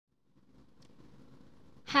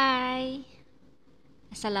Hi,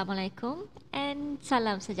 Assalamualaikum and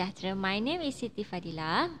Salam Sejahtera. My name is Siti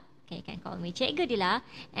Fadila. Okay, you can call me Cikgootube.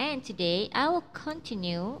 And today I will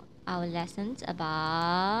continue our lessons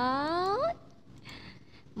about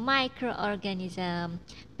microorganism.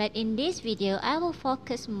 But in this video, I will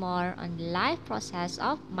focus more on the life process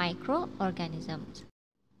of microorganisms.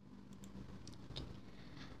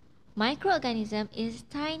 Microorganism is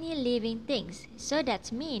tiny living things. So that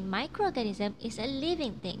means microorganism is a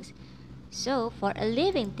living things. So for a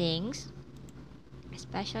living things,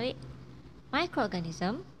 especially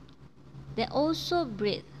microorganism, they also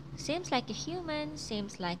breathe. Seems like a human,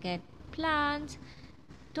 seems like a plant.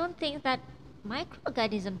 Don't think that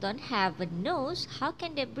microorganisms don't have a nose. How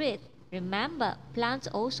can they breathe? Remember, plants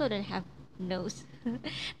also don't have nose.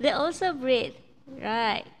 They also breathe,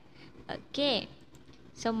 right? Okay.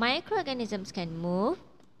 So microorganisms can move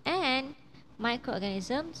and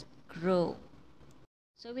microorganisms grow.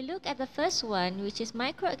 So we look at the first one, which is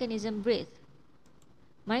microorganism breathe.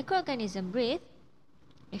 Microorganism breathe,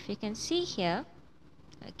 if you can see here,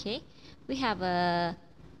 okay, we have a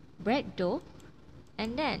bread dough,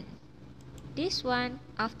 and then this one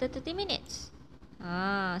after 30 minutes.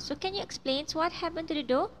 So can you explain what happened to the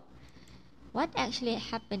dough? What actually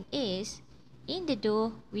happened is, in the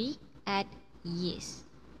dough we add yeast.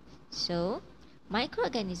 So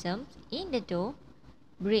microorganisms in the dough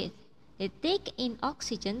breathe. They take in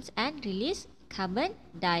oxygen and release carbon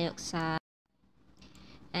dioxide.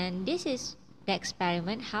 And this is the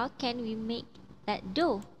experiment. How can we make that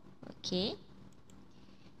dough? Okay.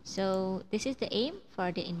 So this is the aim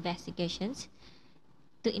for the investigations.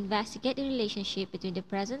 To investigate the relationship between the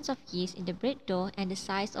presence of yeast in the bread dough and the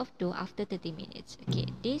size of dough after 30 minutes. Okay,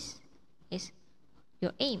 this is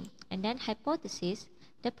your aim. And then hypothesis.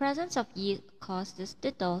 The presence of yeast causes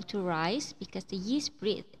the dough to rise because the yeast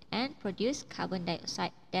breathe and produce carbon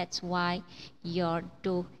dioxide. That's why your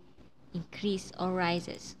dough increase or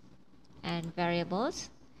rises. And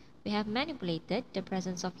variables, we have manipulated the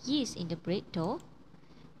presence of yeast in the bread dough,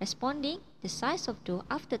 responding the size of dough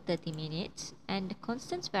after 30 minutes, and the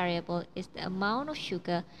constant variable is the amount of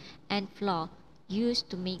sugar and flour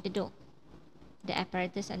used to make the dough. The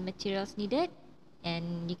apparatus and materials needed,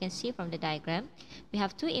 and you can see from the diagram, we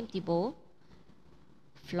have 2 empty bowls,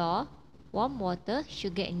 flour, warm water,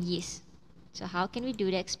 sugar and yeast. So how can we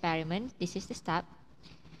do the experiment? This is the step.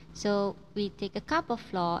 So we take a cup of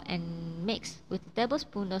flour and mix with a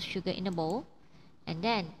tablespoon of sugar in a bowl, and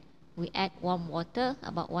then we add warm water,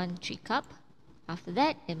 about 1/3 cup. After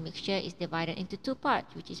that, the mixture is divided into 2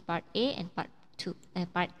 parts, which is part A and part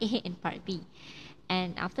A and part B.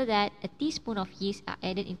 And after that, a teaspoon of yeast are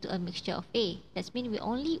added into a mixture of A. That means we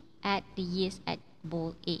only add the yeast at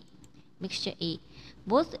bowl A, mixture A.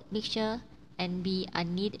 Both mixture and B are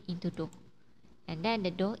kneaded into dough. And then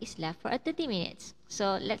the dough is left for 30 minutes.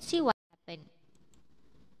 So let's see what happened.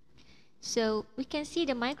 So we can see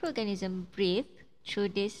the microorganism breathe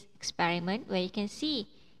through this experiment, where you can see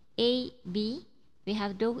A, B. We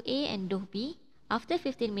have dough A and dough B. After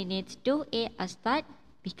 15 minutes, dough A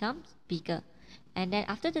becomes bigger. And then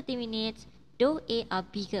after 30 minutes, dough A are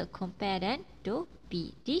bigger compared than dough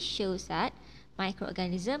B. This shows that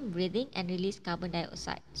microorganism breathing and release carbon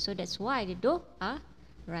dioxide. So that's why the dough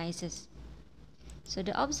rises. So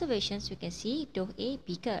the observations, we can see dough A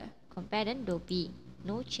bigger compared than dough B.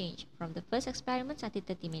 No change from the first experiment until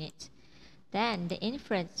 30 minutes. Then the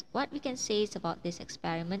inference, what we can say is about this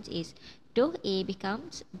experiment is dough A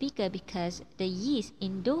becomes bigger because the yeast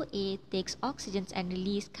in dough A takes oxygen and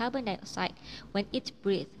release carbon dioxide when it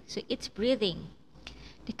breathes. So it's breathing.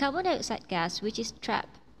 The carbon dioxide gas, which is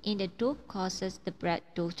trapped in the dough, causes the bread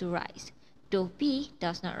dough to rise. Dough B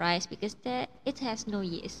does not rise because it has no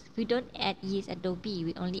yeast. We don't add yeast at dough B,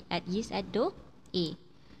 we only add yeast at dough A.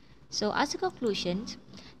 So as a conclusion,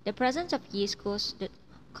 the presence of yeast causes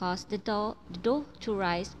the dough to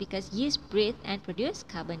rise because yeast breathe and produce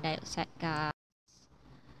carbon dioxide gas.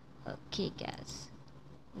 Okay guys,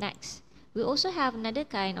 next we also have another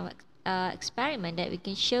kind of experiment that we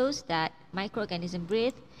can show that microorganism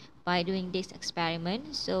breathe by doing this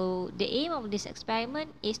experiment. So the aim of this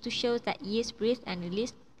experiment is to show that yeast breathe and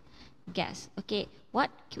release gas. Okay, what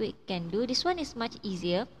we can do, this one is much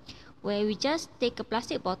easier, where we just take a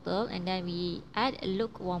plastic bottle and then we add a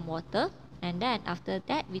lukewarm water, and then after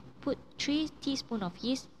that we put 3 teaspoons of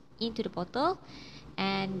yeast into the bottle,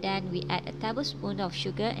 and then we add a tablespoon of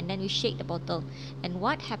sugar, and then we shake the bottle. And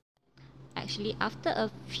what happens, actually after a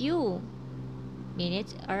few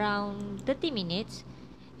minutes, around 30 minutes,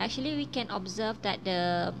 actually we can observe that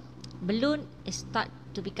the balloon is start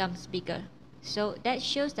to become bigger. So that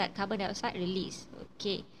shows that carbon dioxide release.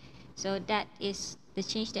 Okay, so that is the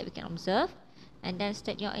change that we can observe. And then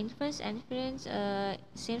state your inference.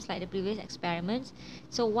 Seems like the previous experiments.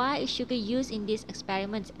 So why is sugar used in these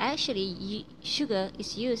experiments? Actually, sugar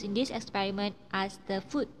is used in this experiment as the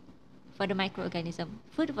food for the microorganism,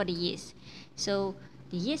 food for the yeast. So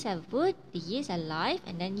the yeast have food, the yeast are alive,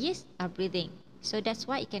 and then yeast are breathing. So that's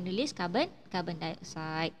why it can release carbon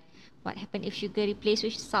dioxide. What happened if sugar replaced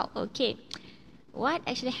with salt? Okay, what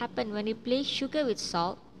actually happened when we replace sugar with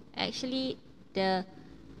salt? Actually, the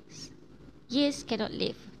yeast cannot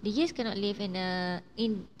live. The yeast cannot live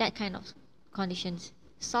in that kind of conditions.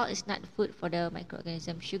 Salt is not food for the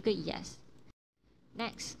microorganism. Sugar, yes.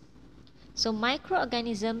 Next, so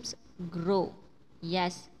microorganisms grow.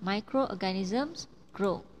 Yes, microorganisms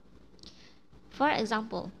grow. For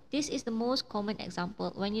example, this is the most common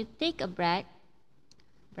example. When you take a bread,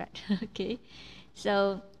 okay,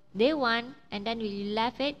 so day 1, and then we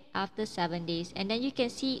left it after 7 days, and then you can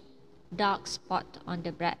see dark spot on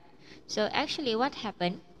the bread. So actually what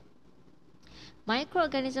happened,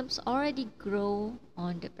 microorganisms already grow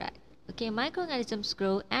on the bread. Okay, microorganisms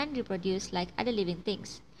grow and reproduce like other living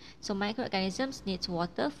things. So microorganisms need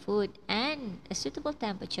water, food, and a suitable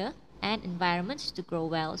temperature and environments to grow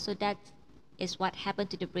well. So that is what happened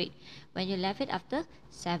to the bread when you left it after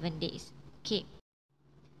 7 days. Okay,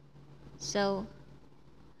 so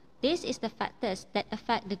this is the factors that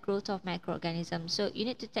affect the growth of microorganisms. So you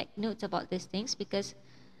need to take notes about these things, because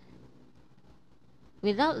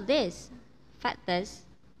without these factors,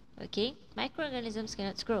 okay, microorganisms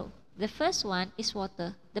cannot grow. The first one is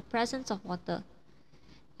water, the presence of water,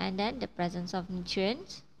 and then the presence of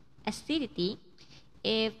nutrients, acidity.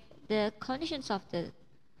 If the conditions of the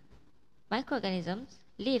microorganisms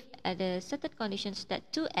live at a certain conditions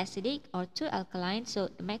that too acidic or too alkaline, so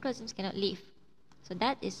the microorganisms cannot live. So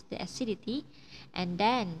that is the acidity. And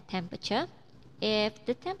then temperature. If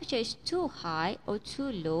the temperature is too high or too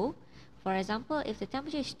low, for example, if the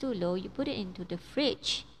temperature is too low, you put it into the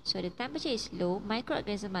fridge, so the temperature is low,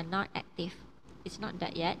 microorganisms are not active. It's not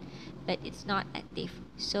that yet, but it's not active.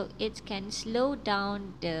 So it can slow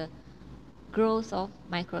down the growth of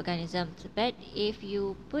microorganisms. But if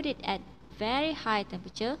you put it at very high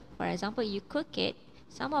temperature, for example, you cook it,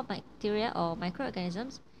 some of bacteria or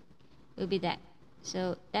microorganisms will be there.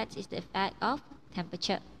 So that is the effect of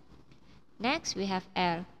temperature. Next, we have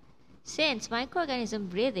air. Since microorganism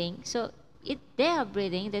breathing, so they are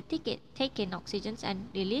breathing, they take in oxygens and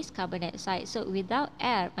release carbon dioxide. So without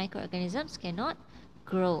air, microorganisms cannot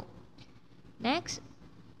grow. Next,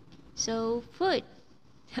 so food.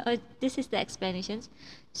 This is the explanations.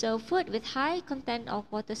 So food with high content of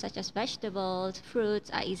water, such as vegetables, fruits,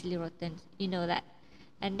 are easily rotten. You know that.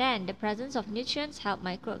 And then the presence of nutrients help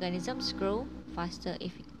microorganisms grow faster.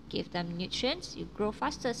 If you give them nutrients, you grow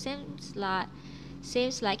faster.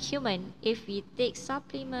 Seems like human. If we take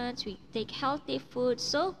supplements, we take healthy food,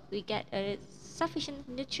 so we get a sufficient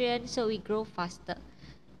nutrients, so we grow faster.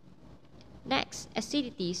 Next,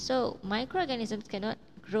 acidity. So microorganisms cannot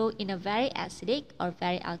grow in a very acidic or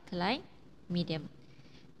very alkaline medium.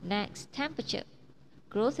 Next, temperature.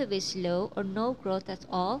 Growth will be slow or no growth at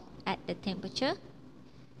all at the temperature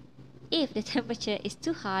if the temperature is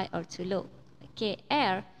too high or too low. Okay,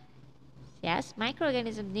 air. Yes,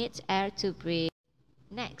 microorganism needs air to breathe.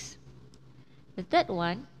 Next, the third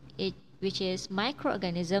one, which is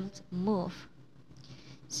microorganisms move.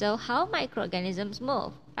 So how microorganisms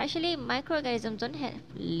move? Actually, microorganisms don't have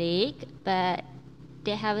leg, but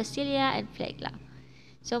they have a cilia and flagella.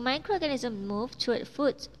 So microorganisms move toward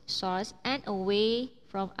food source and away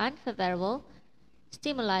from unfavorable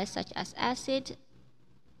stimuli such as acid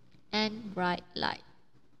and bright light.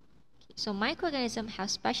 So microorganisms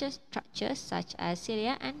have special structures such as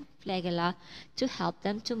cilia and flagella to help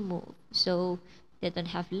them to move. So they don't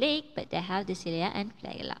have leg, but they have the cilia and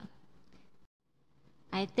flagella.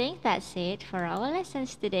 I think that's it for our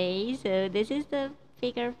lessons today. So this is the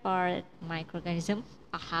figure for microorganisms.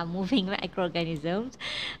 Moving microorganisms.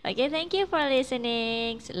 Okay, thank you for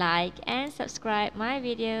listening. Like and subscribe my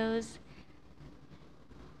videos.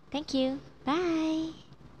 Thank you. Bye.